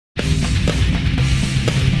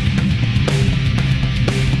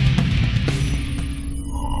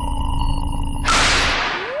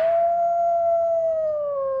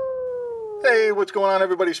Hey, what's going on,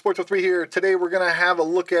 everybody? Sports03 here. Today we're going to have a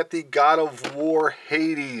look at the God of War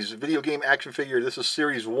Hades video game action figure. This is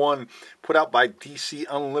Series 1, put out by DC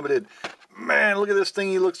Unlimited. Man, look at this thing.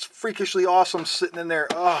 He looks freakishly awesome sitting in there.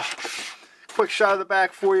 Oh, quick shot of the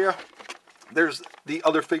back for you. There's the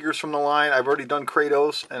other figures from the line. I've already done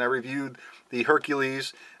Kratos, and I reviewed the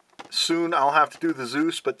Hercules. Soon I'll have to do the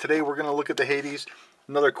Zeus, but today we're going to look at the Hades.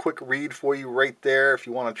 Another quick read for you right there. If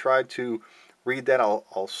you want to try to read that,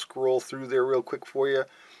 I'll scroll through there real quick for you.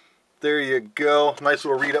 There you go. Nice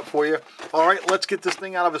little read up for you. All right, let's get this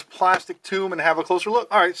thing out of his plastic tomb and have a closer look.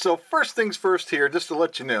 All right, so first things first here, just to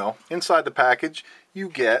let you know, inside the package, you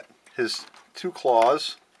get his two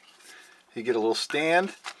claws. You get a little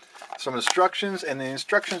stand, some instructions, and the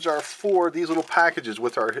instructions are for these little packages,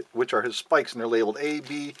 which are his spikes, and they're labeled A,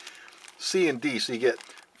 B, C, and D. So you get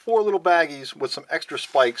 4 little baggies with some extra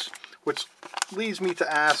spikes, which leads me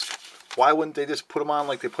to ask, why wouldn't they just put them on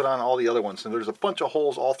like they put on all the other ones? And there's a bunch of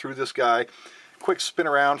holes all through this guy. Quick spin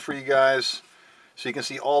around for you guys so you can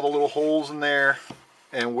see all the little holes in there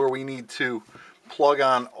and where we need to plug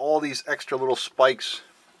on all these extra little spikes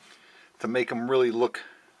to make them really look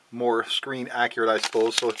more screen accurate, I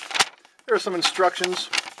suppose. So there are some instructions.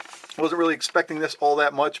 I wasn't really expecting this all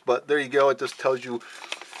that much, but there you go. It just tells you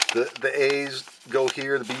the A's go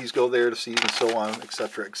here, the B's go there, the C's and so on,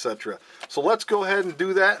 etc., etc. So let's go ahead and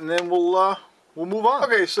do that, and then we'll move on.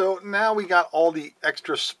 Okay, so now we got all the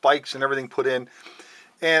extra spikes and everything put in.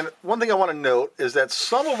 And one thing I want to note is that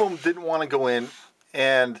some of them didn't want to go in,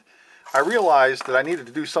 and I realized that I needed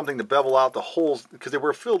to do something to bevel out the holes because they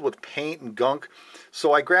were filled with paint and gunk.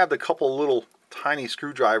 So I grabbed a couple little tiny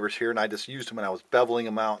screwdrivers here, and I just used them, and I was beveling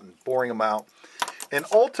them out and boring them out. And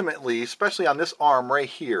ultimately, especially on this arm right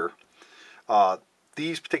here,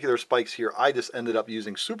 these particular spikes here, I just ended up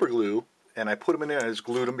using super glue, and I put them in there and I just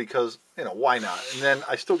glued them because, you know, why not? And then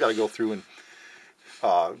I still got to go through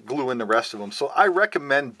and glue in the rest of them. So I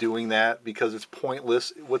recommend doing that because it's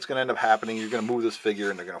pointless. What's going to end up happening, you're going to move this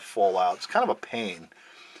figure and they're going to fall out. It's kind of a pain.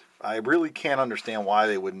 I really can't understand why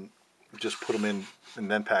they wouldn't just put them in and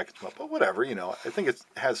then package them up. But whatever, you know, I think it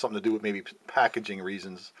has something to do with maybe packaging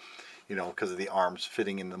reasons, you know, because of the arms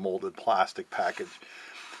fitting in the molded plastic package.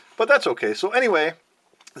 But that's okay. So anyway,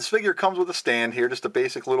 this figure comes with a stand here, just a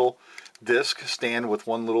basic little disc stand with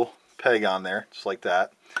one little peg on there, just like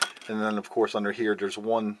that. And then, of course, under here, there's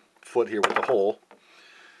one foot here with the hole.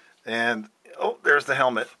 And, oh, there's the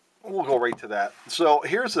helmet. We'll go right to that. So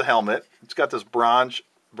here's the helmet. It's got this bronze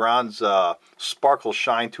sparkle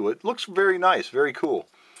shine to it. Looks very nice, very cool.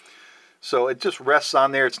 So it just rests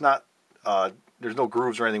on there. It's not, there's no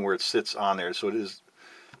grooves or anything where it sits on there. So it is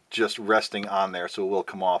just resting on there, so it will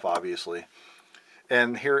come off, obviously.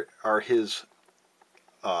 And here are his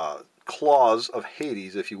claws of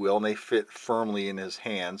Hades, if you will, and they fit firmly in his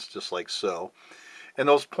hands, just like so. And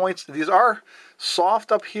those points, these are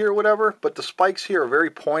soft up here, whatever, but the spikes here are very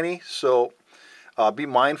pointy, so be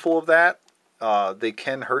mindful of that. They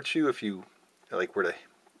can hurt you if you were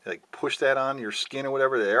to push that on your skin or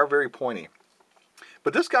whatever. They are very pointy.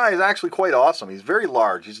 But this guy is actually quite awesome. He's very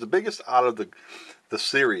large. He's the biggest out of the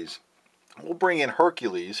series. We'll bring in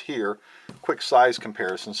Hercules here. Quick size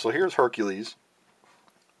comparison. So here's Hercules.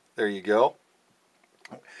 There you go.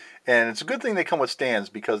 And it's a good thing they come with stands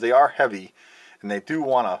because they are heavy and they do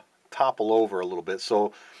want to topple over a little bit.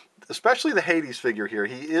 So especially the Hades figure here,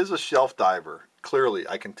 he is a shelf diver. Clearly,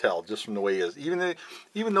 I can tell just from the way he is.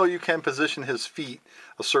 Even though you can position his feet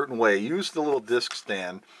a certain way, use the little disc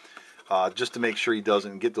stand just to make sure he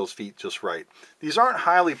doesn't get those feet just right. These aren't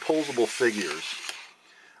highly posable figures.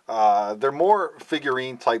 They're more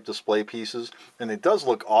figurine type display pieces, and it does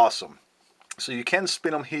look awesome. So you can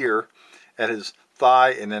spin them here at his thigh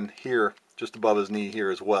and then here just above his knee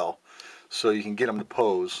here as well. So you can get them to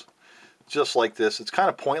pose just like this. It's kind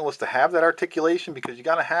of pointless to have that articulation because you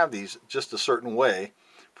got to have these just a certain way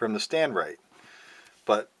for him to stand right.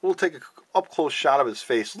 But we'll take an up close shot of his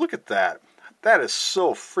face. Look at that. That is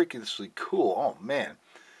so freakishly cool. Oh man,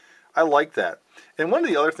 I like that. And one of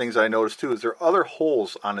the other things I noticed too is there are other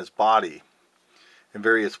holes on his body in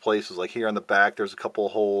various places. Like here on the back, there's a couple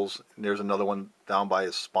of holes. And there's another one down by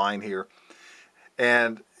his spine here.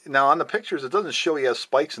 And now on the pictures, it doesn't show he has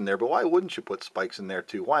spikes in there, but why wouldn't you put spikes in there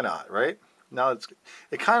too? Why not, right? Now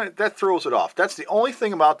that throws it off. That's the only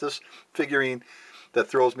thing about this figurine that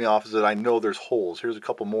throws me off is that I know there's holes. Here's a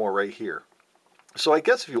couple more right here. So I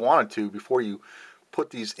guess if you wanted to, before you put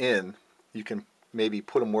these in, you can maybe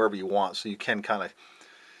put them wherever you want, so you can kind of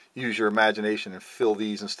use your imagination and fill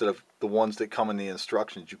these instead of the ones that come in the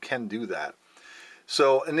instructions. You can do that.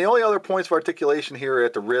 So, and the only other points of articulation here are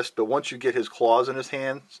at the wrist, but once you get his claws in his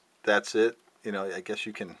hands, that's it. You know, I guess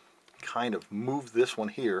you can kind of move this one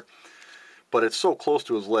here, but it's so close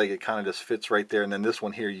to his leg it kind of just fits right there. And then this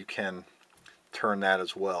one here, you can turn that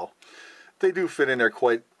as well. They do fit in there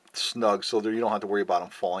quite snug, so you don't have to worry about them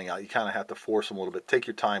falling out. You kind of have to force them a little bit. Take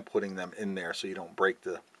your time putting them in there so you don't break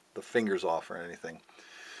the fingers off or anything.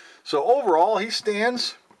 So overall, he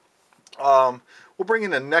stands. We'll bring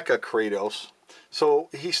in the NECA Kratos. So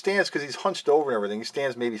he stands, because he's hunched over and everything, he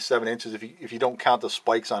stands maybe 7 inches if you don't count the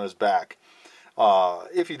spikes on his back.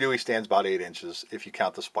 If you do, he stands about 8 inches if you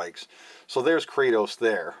count the spikes. So there's Kratos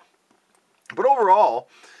there. But overall,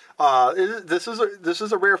 this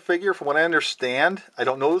is a rare figure from what I understand. I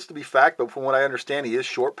don't know this to be fact, but from what I understand, he is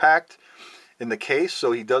short packed in the case,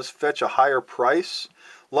 so he does fetch a higher price.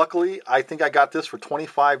 Luckily, I think I got this for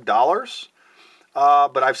 $25.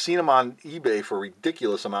 But I've seen them on eBay for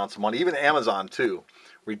ridiculous amounts of money. Even Amazon, too.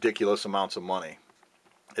 Ridiculous amounts of money.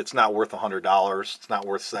 It's not worth $100. It's not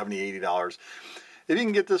worth $70, $80. If you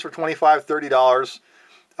can get this for $25, $30,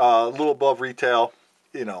 a little above retail,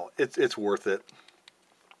 you know, it's worth it.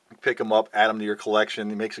 Pick them up, add them to your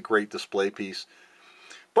collection. It makes a great display piece.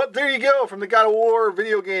 But there you go, from the God of War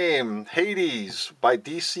video game, Hades by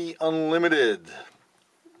DC Unlimited.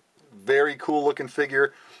 Very cool looking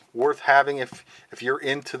figure. Worth having if you're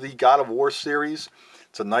into the God of War series.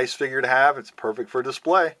 It's a nice figure to have. It's perfect for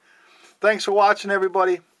display. Thanks for watching,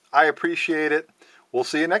 everybody. I appreciate it. We'll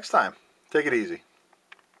see you next time. Take it easy.